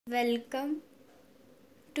Welcome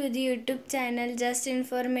to the YouTube channel Just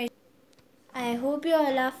Information. I hope you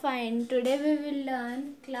all are fine. Today we will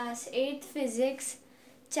learn class 8th physics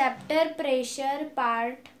chapter pressure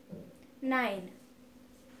part 9.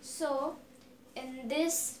 So in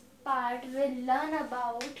this part we'll learn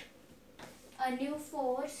about a new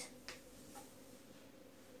force,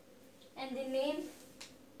 and the name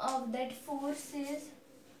of that force is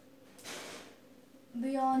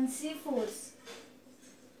buoyancy force.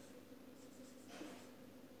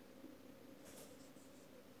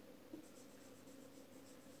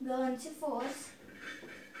 Buoyancy force.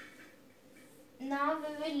 Now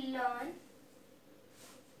we will learn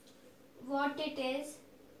what it is.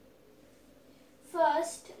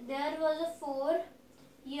 First, there was a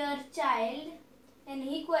 4-year child and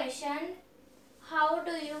he questioned, "How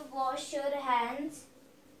do you wash your hands?"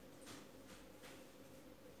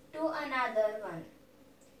 to another one.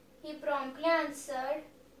 He promptly answered,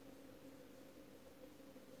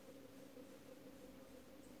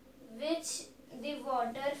 "Which the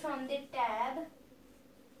water from the tap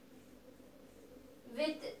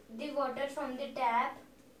with the water from the tap."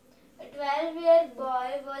 A 12-year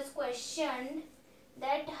boy was questioned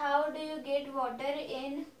that, "How do you get water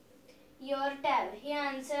in your tap?" He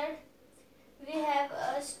answered, "We have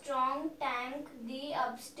a strong tank the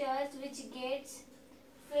upstairs which gets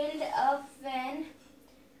filled up when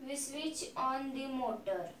we switch on the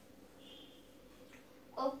motor."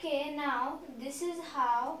 Okay, now this is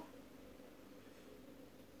how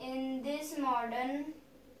in this modern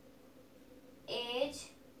age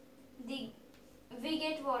we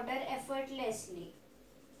get water effortlessly,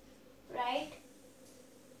 right?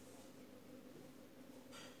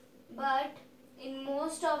 But in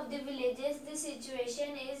most of the villages the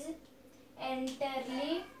situation is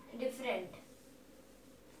entirely different.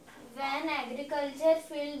 When agriculture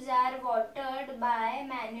fields are watered by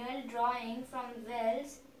manual drawing from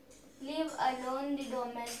wells, leave alone the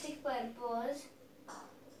domestic purpose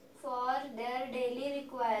for their daily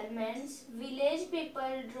requirements, village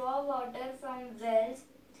people draw water from wells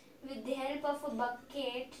with the help of a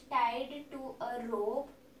bucket tied to a rope.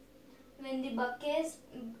 When the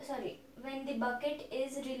bucket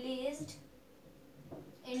is released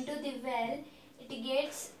into the well, it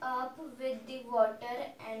gets up with the water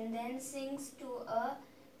and then sinks to a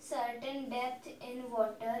certain depth in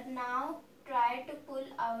water. Now try to pull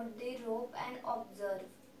out the rope and observe.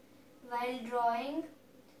 While drawing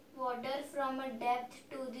water from a depth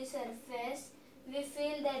to the surface, we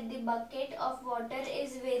feel that the bucket of water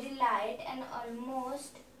is very light and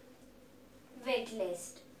almost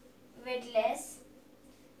weightless.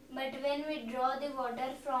 But when we draw the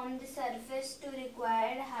water from the surface to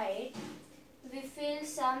required height, we feel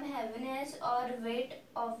some heaviness or weight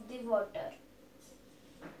of the water.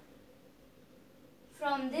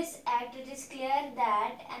 From this act, it is clear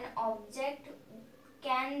that an object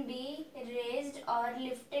can be raised or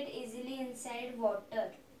lifted easily inside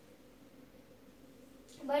water.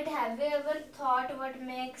 But have you ever thought what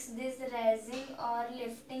makes this raising or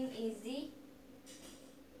lifting easy?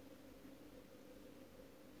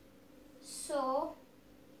 So,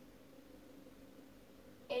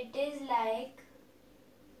 it is like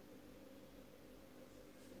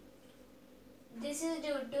this is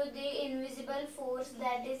due to the invisible force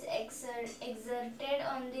that is exerted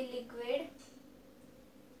on the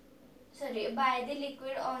by the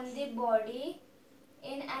liquid on the body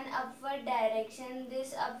in an upward direction.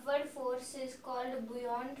 This upward force is called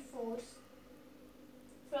buoyant force.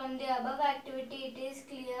 From the above activity, it is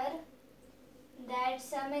clear that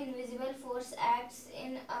some invisible force acts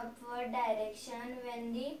in upward direction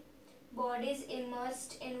when the body is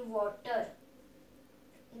immersed in water.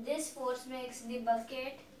 This force makes the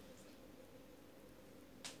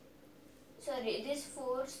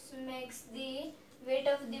weight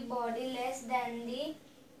of the body less than the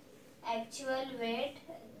actual weight.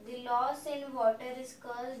 The loss in water is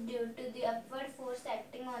caused due to the upward force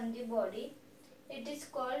acting on the body. It is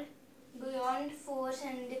called buoyant force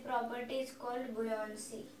and the property is called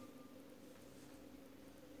buoyancy.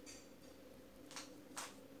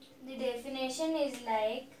 The definition is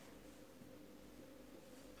like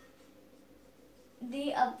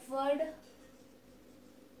the upward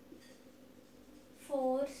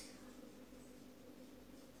force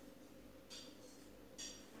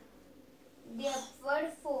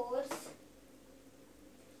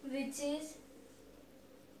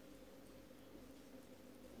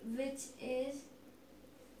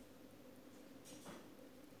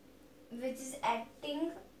which is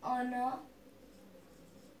acting on a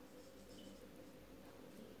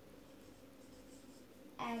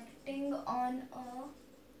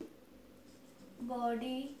body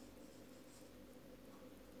body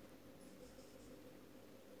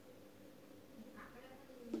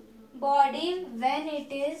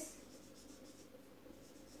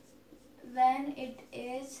when it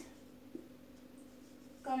is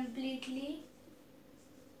completely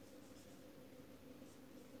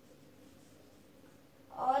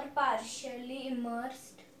or partially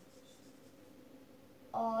immersed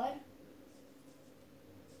or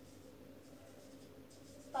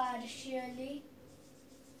partially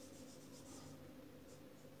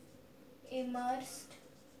immersed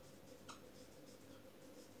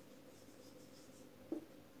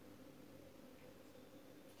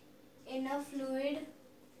in a fluid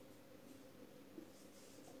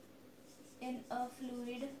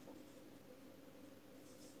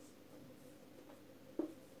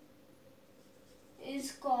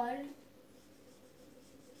is called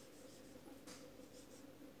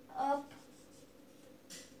up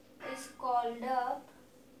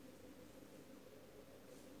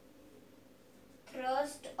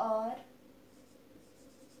thrust or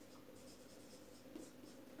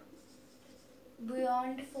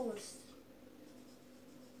buoyant force.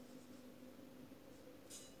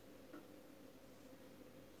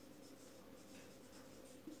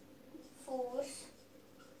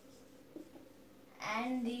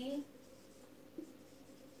 And the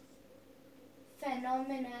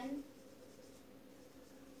phenomenon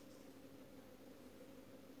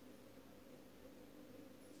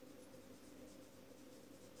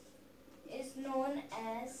is known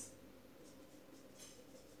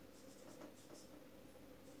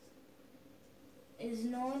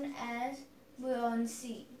as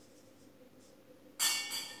buoyancy.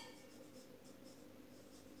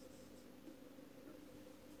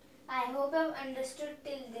 I hope I've understood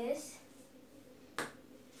till this.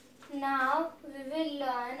 Now we will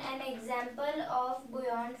learn an example of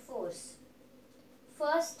buoyant force.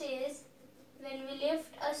 First is, when we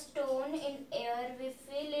lift a stone in air, we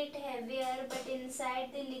feel it heavier, but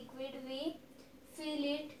inside the liquid we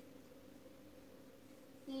feel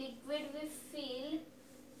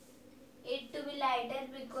it to be lighter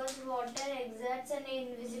because water exerts an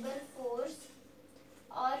invisible force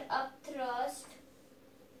or upthrust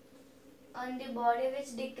on the body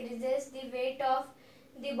which decreases the weight of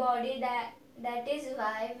the body. That is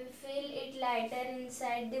why we feel it lighter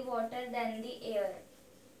inside the water than the air.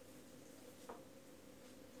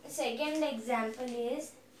 Second example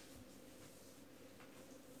is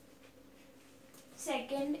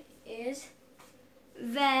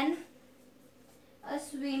when a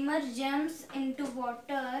swimmer jumps into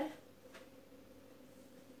water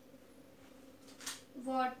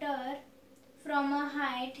from a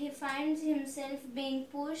height, he finds himself being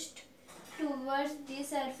pushed towards the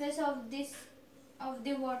surface of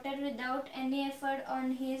the water without any effort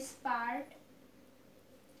on his part.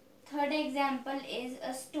 Third example is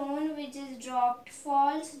a stone which is dropped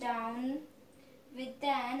falls down with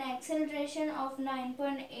an acceleration of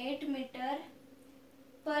 9.8 meter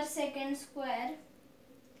per second square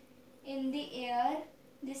in the air.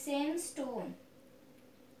 The same stone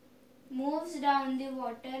moves down the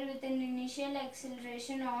water with an initial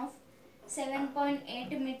acceleration of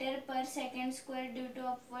 7.8 meter per second square due to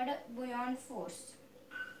upward buoyant force.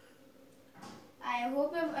 I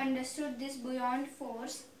hope you have understood this buoyant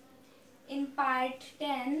force. In part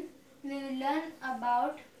 10, we will learn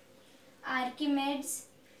about Archimedes'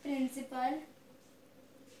 principle,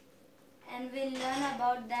 and we'll learn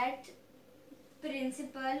about that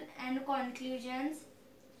principle and conclusions.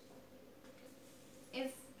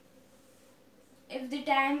 If the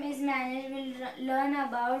time is managed, we'll learn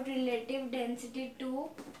about relative density too.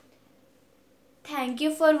 Thank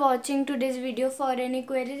you for watching today's video. For any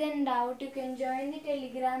queries and doubt, you can join the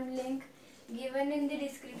Telegram link given in the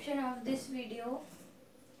description of this video.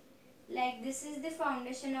 Like, this is the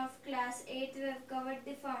foundation of class 8th. We have covered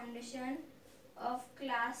the foundation of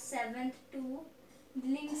class 7th too. The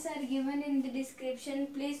links are given in the description.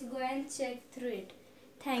 Please go and check through it.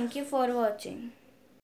 Thank you for watching.